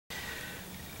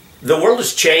The world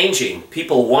is changing.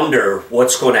 People wonder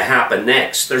what's going to happen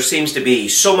next. There seems to be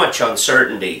so much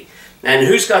uncertainty. And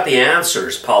who's got the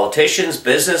answers? Politicians,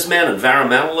 businessmen,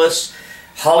 environmentalists,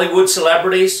 Hollywood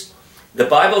celebrities? The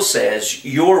Bible says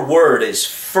your word is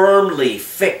firmly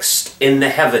fixed in the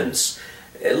heavens,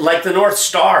 like the North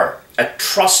Star, a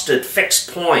trusted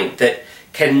fixed point that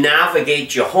can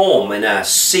navigate you home in a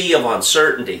sea of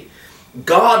uncertainty.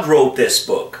 God wrote this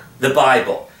book, the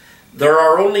Bible. There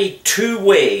are only two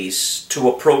ways to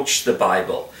approach the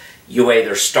Bible. You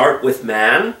either start with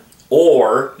man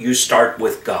or you start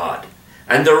with God.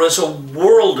 And there is a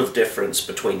world of difference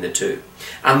between the two.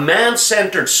 A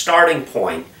man-centered starting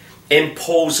point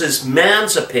imposes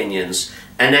man's opinions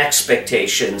and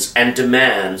expectations and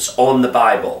demands on the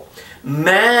Bible.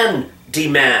 Man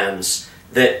demands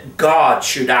that God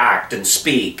should act and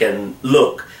speak and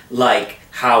look like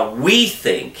how we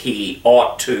think he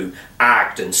ought to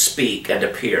act and speak and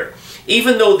appear.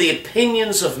 Even though the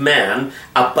opinions of man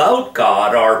about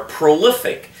God are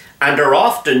prolific and are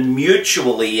often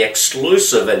mutually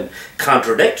exclusive and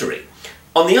contradictory.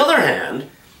 On the other hand,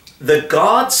 the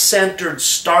God-centered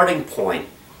starting point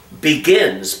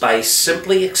begins by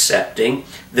simply accepting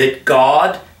that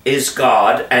God is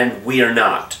God and we are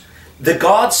not. The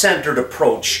God-centered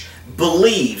approach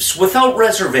believes without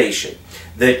reservation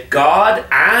that God,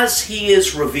 as he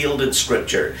is revealed in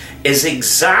Scripture, is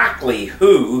exactly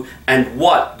who and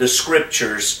what the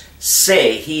Scriptures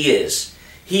say he is.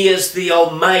 He is the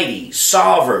almighty,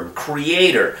 sovereign,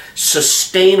 creator,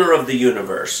 sustainer of the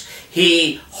universe.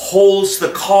 He holds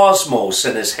the cosmos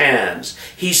in his hands.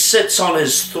 He sits on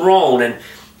his throne and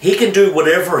he can do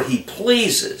whatever he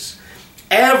pleases.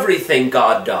 Everything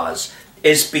God does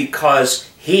is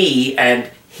because he and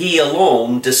he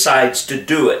alone decides to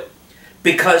do it.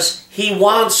 Because he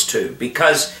wants to,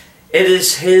 because it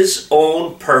is his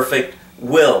own perfect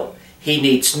will. He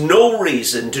needs no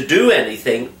reason to do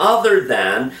anything other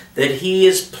than that he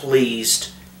is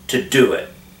pleased to do it.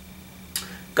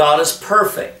 God is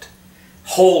perfect,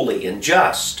 holy, and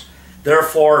just.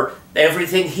 Therefore,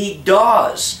 everything he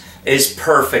does is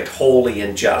perfect, holy,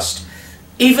 and just.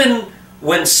 Even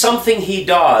when something he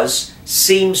does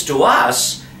seems to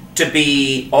us to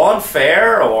be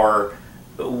unfair, or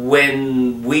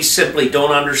when we simply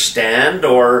don't understand,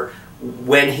 or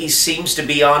when he seems to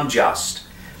be unjust.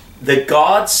 The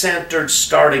God-centered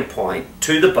starting point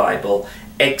to the Bible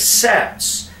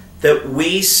accepts that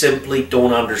we simply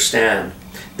don't understand.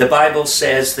 The Bible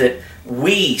says that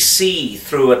we see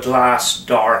through a glass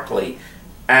darkly,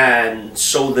 and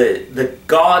so the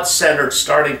God-centered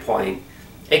starting point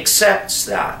accepts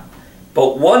that.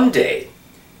 But one day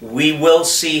we will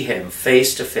see him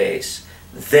face to face.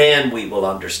 Then we will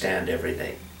understand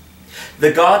everything.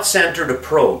 The God-centered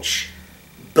approach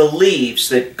believes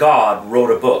that God wrote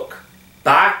a book.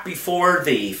 Back before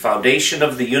the foundation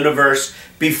of the universe,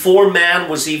 before man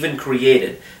was even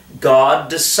created, God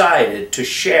decided to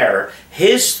share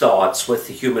his thoughts with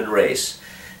the human race.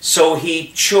 So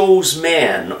he chose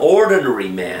man, ordinary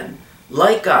men,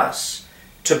 like us,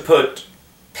 to put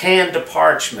pen to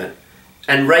parchment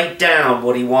and write down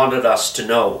what he wanted us to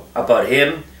know about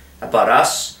him, about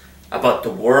us, about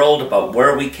the world, about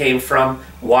where we came from,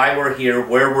 why we're here,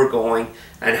 where we're going,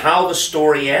 and how the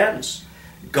story ends.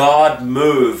 God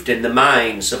moved in the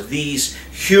minds of these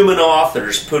human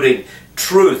authors, putting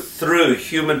truth through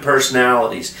human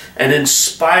personalities, and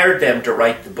inspired them to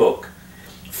write the book.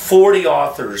 40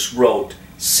 authors wrote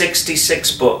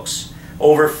 66 books.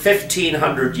 Over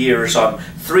 1,500 years on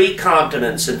 3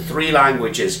 continents and 3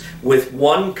 languages, with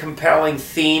one compelling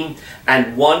theme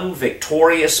and one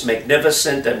victorious,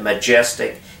 magnificent, and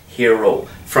majestic hero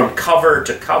from cover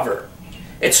to cover.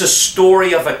 It's a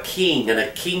story of a king and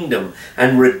a kingdom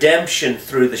and redemption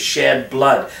through the shed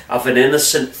blood of an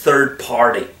innocent third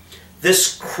party.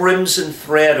 This crimson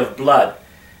thread of blood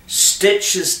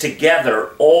stitches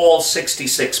together all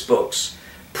 66 books,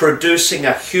 producing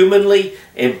a humanly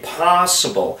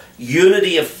impossible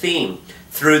unity of theme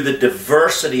through the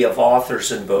diversity of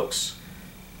authors and books.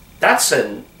 That's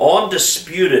an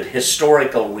undisputed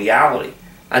historical reality,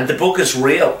 and the book is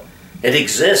real. It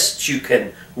exists. You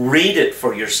can read it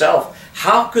for yourself.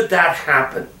 How could that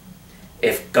happen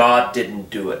if God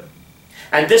didn't do it?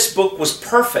 And this book was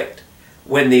perfect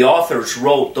when the authors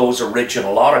wrote those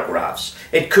original autographs.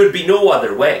 It could be no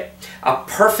other way. A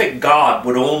perfect God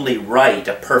would only write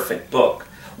a perfect book.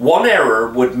 One error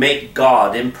would make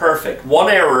God imperfect.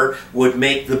 One error would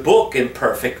make the book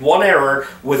imperfect. One error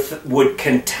would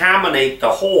contaminate the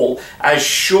whole as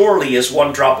surely as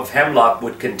one drop of hemlock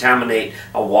would contaminate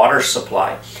a water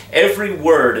supply. Every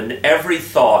word and every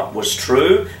thought was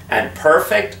true and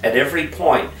perfect at every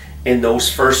point. in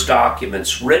those first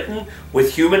documents, written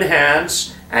with human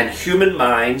hands and human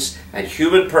minds and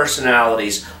human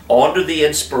personalities under the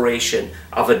inspiration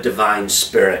of a divine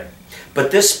spirit.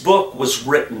 But this book was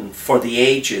written for the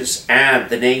ages and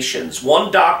the nations.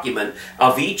 One document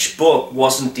of each book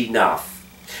wasn't enough.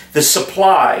 The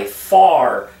supply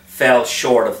far fell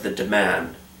short of the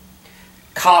demand.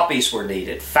 Copies were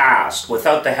needed fast,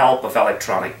 without the help of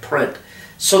electronic print.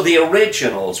 So the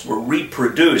originals were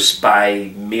reproduced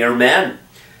by mere men,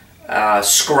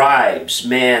 scribes,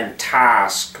 men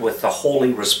tasked with the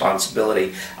holy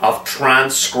responsibility of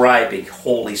transcribing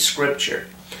Holy Scripture.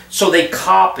 So they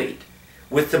copied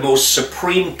with the most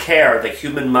supreme care the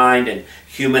human mind and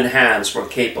human hands were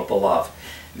capable of.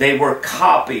 They were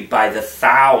copied by the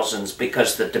thousands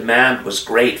because the demand was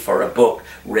great for a book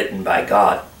written by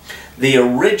God. The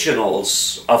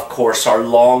originals, of course, are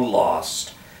long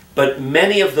lost, but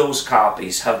many of those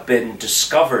copies have been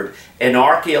discovered in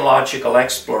archaeological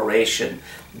exploration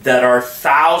that are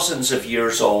thousands of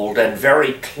years old and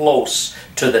very close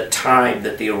to the time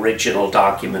that the original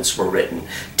documents were written.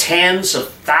 Tens of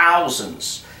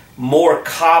thousands more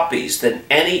copies than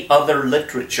any other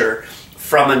literature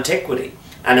from antiquity.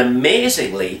 And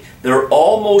amazingly, they're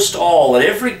almost all, at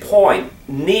every point,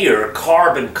 near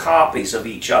carbon copies of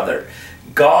each other.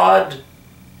 God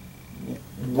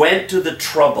went to the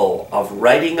trouble of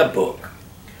writing a book,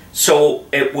 so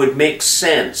it would make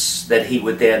sense that he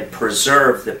would then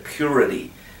preserve the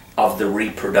purity of the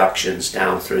reproductions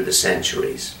down through the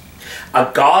centuries.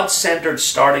 A God-centered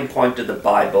starting point to the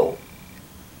Bible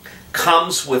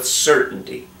comes with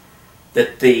certainty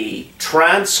that the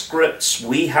transcripts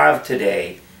we have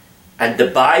today and the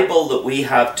Bible that we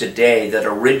have today that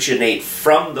originate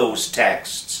from those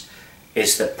texts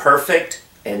is the perfect,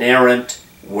 inerrant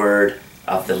Word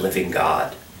of the living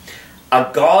God. A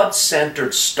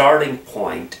God-centered starting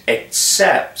point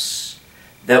accepts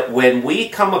that when we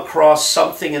come across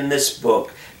something in this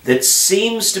book that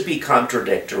seems to be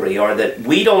contradictory, or that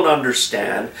we don't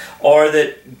understand, or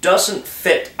that doesn't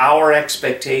fit our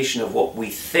expectation of what we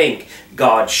think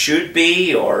God should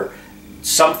be, or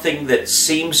something that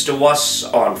seems to us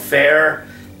unfair,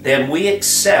 then we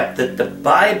accept that the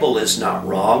Bible is not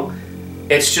wrong.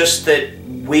 It's just that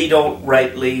we don't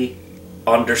rightly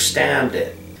understand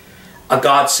it. A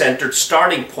God-centered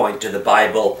starting point to the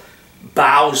Bible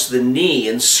bows the knee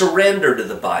in surrender to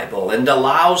the Bible and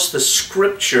allows the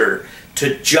Scripture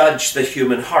to judge the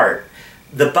human heart.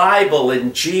 The Bible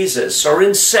and Jesus are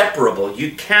inseparable.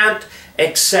 You can't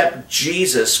accept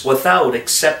Jesus without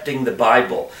accepting the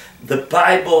Bible. The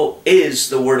Bible is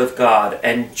the Word of God,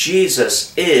 and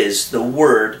Jesus is the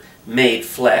Word made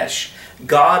flesh.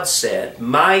 God said,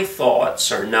 "My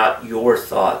thoughts are not your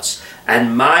thoughts,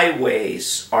 and my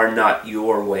ways are not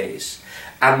your ways."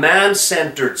 A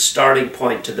man-centered starting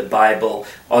point to the Bible,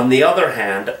 on the other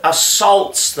hand,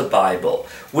 assaults the Bible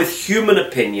with human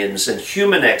opinions and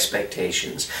human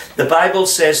expectations. The Bible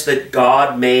says that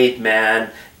God made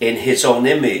man in his own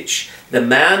image. The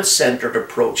man-centered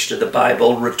approach to the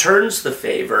Bible returns the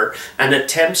favor and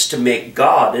attempts to make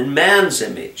God in man's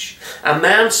image. A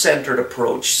man-centered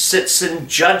approach sits in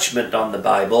judgment on the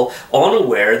Bible,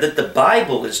 unaware that the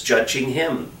Bible is judging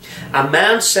him. A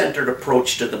man-centered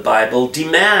approach to the Bible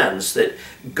demands that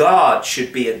God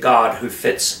should be a God who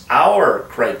fits our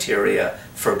criteria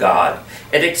for God.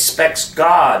 It expects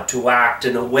God to act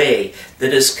in a way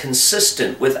that is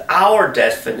consistent with our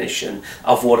definition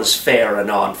of what is fair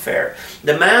and unfair.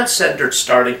 The man-centered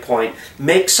starting point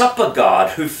makes up a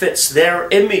God who fits their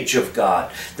image of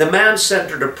God. The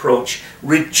man-centered approach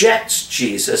rejects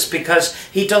Jesus because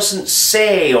he doesn't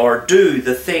say or do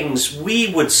the things we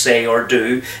would say or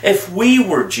do if we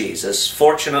were Jesus.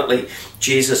 Fortunately,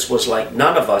 Jesus was like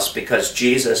none of us because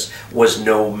Jesus was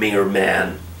no mere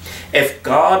man. If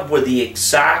God were the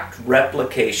exact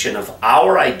replication of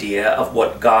our idea of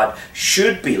what God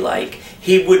should be like,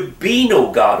 he would be no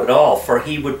God at all, for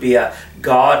he would be a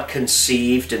God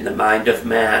conceived in the mind of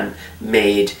man,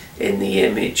 made in the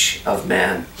image of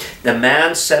man. The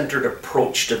man-centered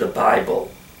approach to the Bible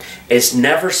is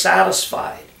never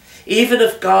satisfied. Even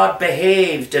if God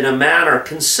behaved in a manner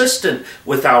consistent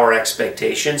with our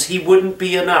expectations, he wouldn't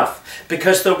be enough,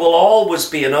 because there will always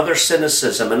be another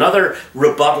cynicism, another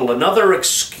rebuttal, another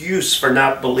excuse for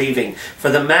not believing. For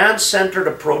the man-centered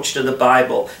approach to the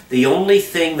Bible, the only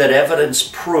thing that evidence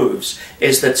proves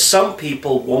is that some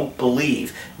people won't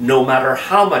believe, no matter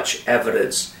how much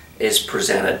evidence is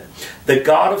presented. The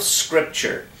God of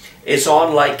Scripture is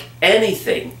unlike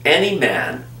anything any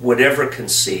man would ever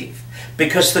conceive,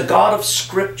 because the God of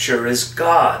Scripture is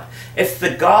God. If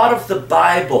the God of the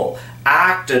Bible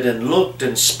acted and looked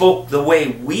and spoke the way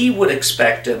we would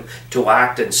expect him to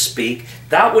act and speak,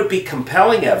 that would be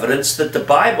compelling evidence that the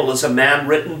Bible is a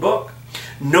man-written book.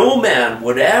 No man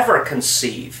would ever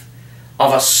conceive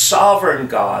of a sovereign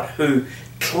God who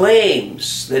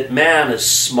claims that man is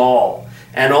small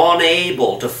and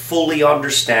unable to fully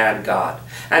understand God,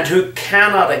 and who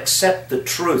cannot accept the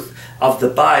truth of the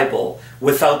Bible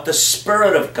without the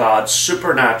Spirit of God's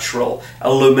supernatural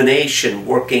illumination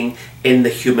working in the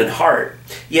human heart.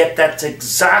 Yet that's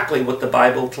exactly what the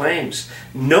Bible claims.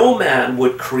 No man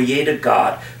would create a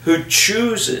God who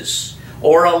chooses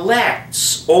or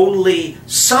elects only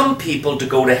some people to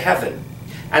go to heaven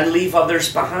and leave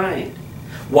others behind,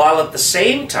 while at the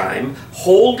same time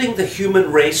holding the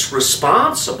human race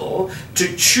responsible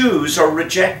to choose or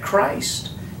reject Christ.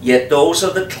 Yet those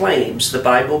are the claims the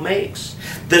Bible makes.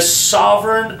 The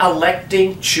sovereign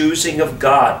electing choosing of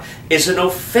God is an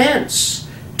offense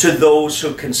to those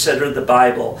who consider the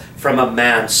Bible from a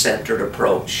man-centered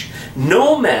approach.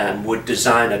 No man would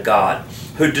design a God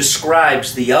who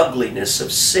describes the ugliness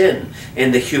of sin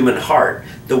in the human heart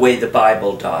the way the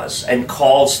Bible does, and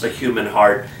calls the human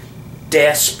heart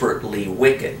desperately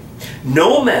wicked.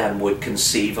 No man would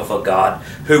conceive of a God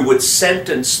who would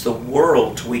sentence the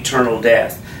world to eternal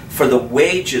death for the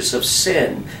wages of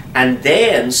sin, and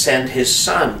then send his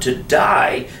Son to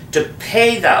die to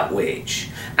pay that wage,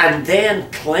 and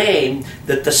then claim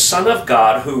that the Son of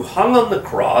God who hung on the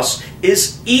cross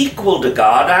is equal to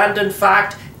God, and in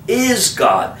fact is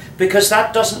God, because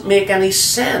that doesn't make any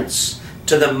sense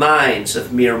to the minds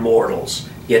of mere mortals.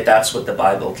 Yet that's what the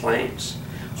Bible claims.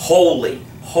 Holy,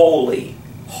 holy,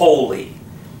 holy,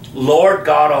 Lord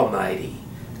God Almighty,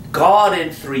 God in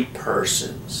three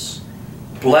persons,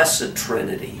 Blessed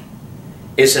Trinity,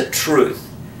 is a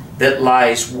truth that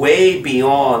lies way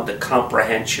beyond the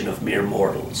comprehension of mere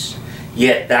mortals.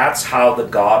 Yet that's how the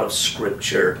God of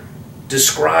Scripture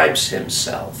describes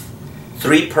himself.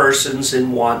 Three persons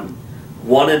in one,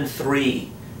 one in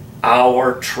three,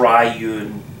 our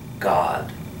triune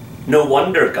God. No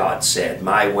wonder God said,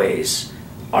 my ways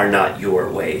are not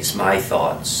your ways, my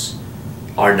thoughts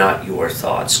are not your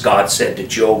thoughts. God said to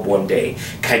Job one day,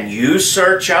 can you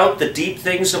search out the deep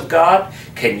things of God?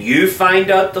 Can you find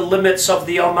out the limits of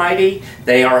the Almighty?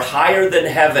 They are higher than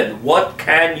heaven. What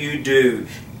can you do?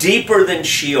 Deeper than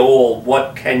Sheol.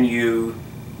 What can you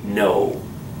know?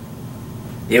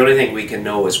 The only thing we can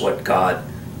know is what God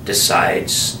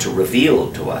decides to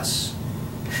reveal to us.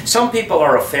 Some people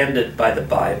are offended by the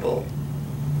Bible.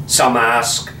 Some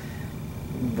ask,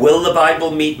 will the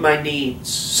Bible meet my needs?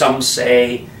 Some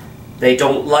say they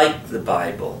don't like the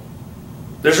Bible.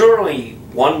 There's only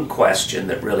one question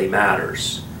that really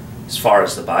matters as far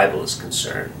as the Bible is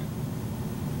concerned.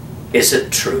 Is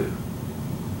it true?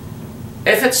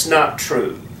 If it's not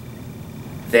true,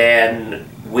 then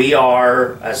we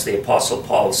are, as the Apostle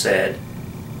Paul said,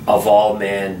 of all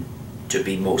men to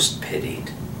be most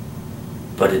pitied.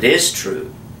 But it is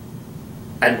true,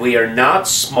 and we are not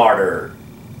smarter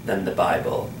than the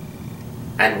Bible,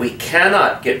 and we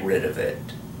cannot get rid of it.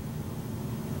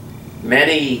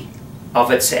 Many of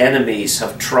its enemies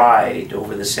have tried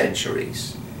over the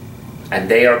centuries, and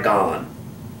they are gone,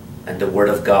 and the Word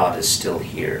of God is still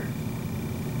here.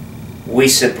 We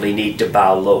simply need to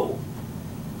bow low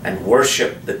and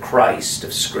worship the Christ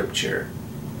of Scripture,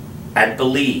 and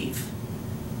believe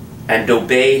and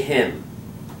obey Him,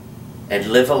 and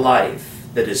live a life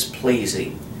that is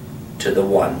pleasing to the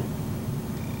one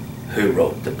who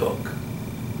wrote the book.